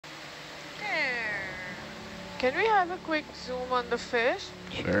Can we have a quick zoom on the fish?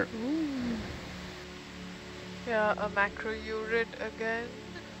 Sure. Ooh. Yeah, a Macrourid again.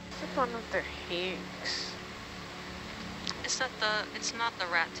 It's one of the hicks. It's not the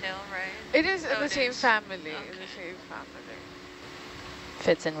rat tail, right? It is in Oh, the it same is. family. Okay. In the same family.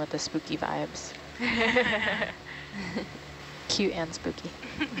 Fits in with the spooky vibes. Cute and spooky.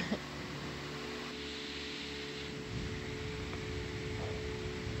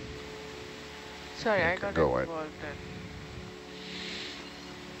 Sorry, I got go wide.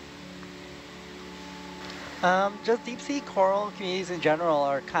 involved Just deep sea coral communities in general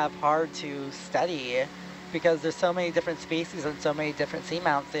are kind of hard to study because there's so many different species and so many different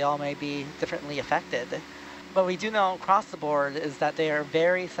seamounts, they all may be differently affected. What we do know across the board is that they are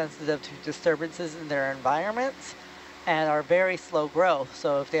very sensitive to disturbances in their environments and are very slow growth.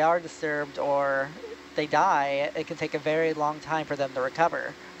 So if they are disturbed or they die, it can take a very long time for them to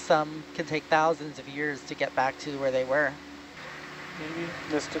recover. Some can take thousands of years to get back to where they were. Maybe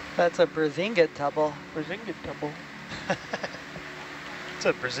missed it. That's a Brisingid double. Brisingid double. It's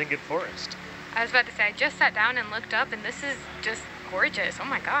a Brisingid forest. I was about to say, I just sat down and looked up, and this is just gorgeous. Oh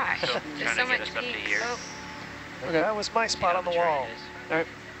my gosh. So, There's trying so to get much us up to pink. here. Oh, Okay. That was my spot on the wall. All right.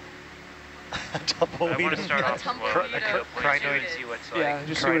 Tumbleweed. I want to start off Tumbleweed slow, like of a point two and Brisingid. see what's Yeah, like.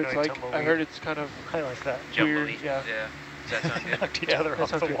 just see what it's Crinoid like. I tumbleweed. heard it's kind of I like that. weird. Jumbly. Yeah. Does that sound good? Knocked each Yeah, other that off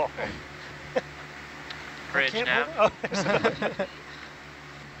sounds the good. wall. Bridge Can't now. move- Oh, there's a-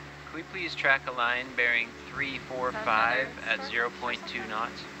 Can we please track a line bearing 345 at 0.2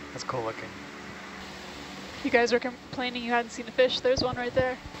 knots? That's cool looking. You guys were complaining you hadn't seen a fish. There's one right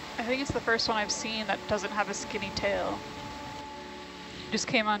there. I think it's the first one I've seen that doesn't have a skinny tail. Just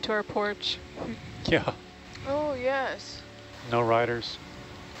came onto our porch. Yeah. then. Oh, yes. No riders.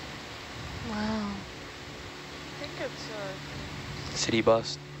 Wow. I think it's City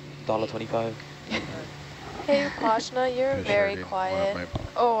bus, $1.25. Hey, Pashna, you're Fish very herding, quiet. one of my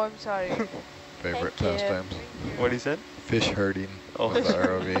oh, I'm sorry. favorite Thank you. pastimes. What he said? Fish herding Oh. with the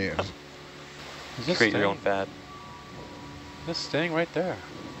ROV. Create your own fad. Just staying right there.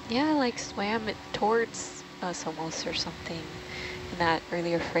 Yeah, like swam it towards us almost or something. In that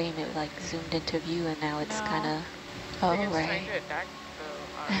earlier frame, it like zoomed into view, and now it's No. kind of. I Oh, think it's trying right. to attack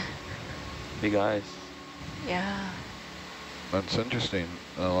the Big eyes. Yeah. That's interesting.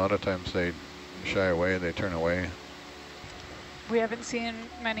 A lot of times they shy away, they turn away. We haven't seen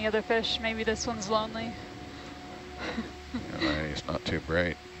many other fish. Maybe this one's lonely. He's not too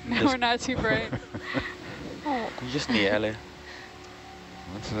bright. No, we're not too bright. Oh, You just need Ellie.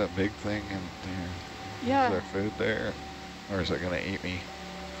 What's that big thing in there? Is yeah. there food there? Or is it going to eat me?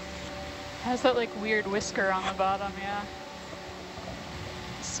 Has that like weird whisker on the bottom, yeah.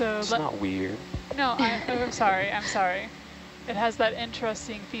 So, It's not weird. no, I'm sorry, I'm sorry. It has that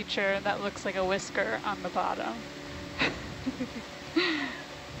interesting feature that looks like a whisker on the bottom.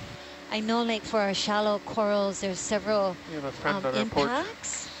 I know, like for our shallow corals, there's several We have a friend on our porch.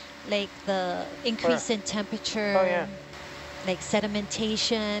 impacts, like the increase in temperature, Oh, yeah. like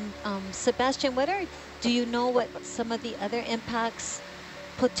sedimentation. Sebastian, do you know what some of the other impacts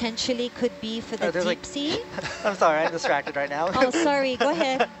potentially could be for the there's deep like- sea? I'm sorry, I'm distracted right now. Oh, sorry, go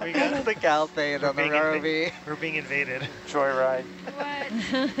ahead. We got the galpane on the ROV. We're being invaded. Joyride. what?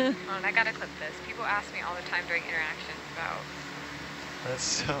 Hold on, I gotta clip this. People ask me all the time during interactions about, That's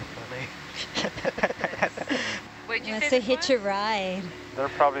so funny. what did you That's say a this hitch was? a ride. They're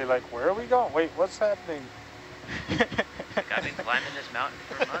probably like, where are we going? Wait, what's happening? I've been climbing this mountain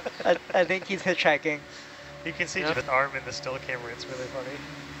for months. I think he's hitchhiking. You can see Yeah. just the arm in the still camera. It's really funny.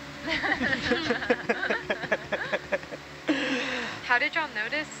 How did y'all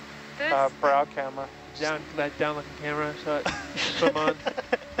notice this? Brow camera. Down looking camera shot. Swim on.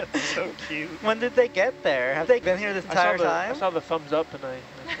 That's so cute. When did they get there? Have they been here this entire I time? saw the thumbs up and I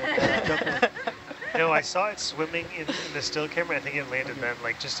said, jump in. No, I saw it swimming in the still camera. I think it landed then,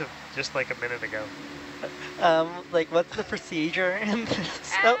 like just like a minute ago. Like what's the procedure in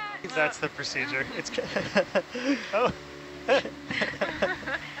this? Oh, That's the procedure. It's oh.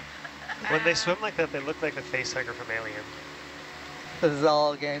 When they swim like that, they look like the facehugger from Alien. this is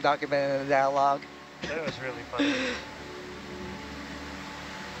all getting documented in the dialogue. That was really funny.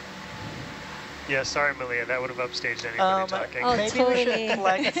 Yeah, sorry, Malia. That would have upstaged anybody talking. Oh, Maybe totally. we should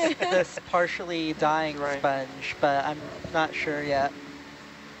collect this partially dying Right. sponge, but I'm not sure yet.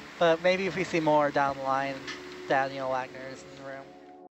 But maybe if we see more down the line, Daniel Wagner's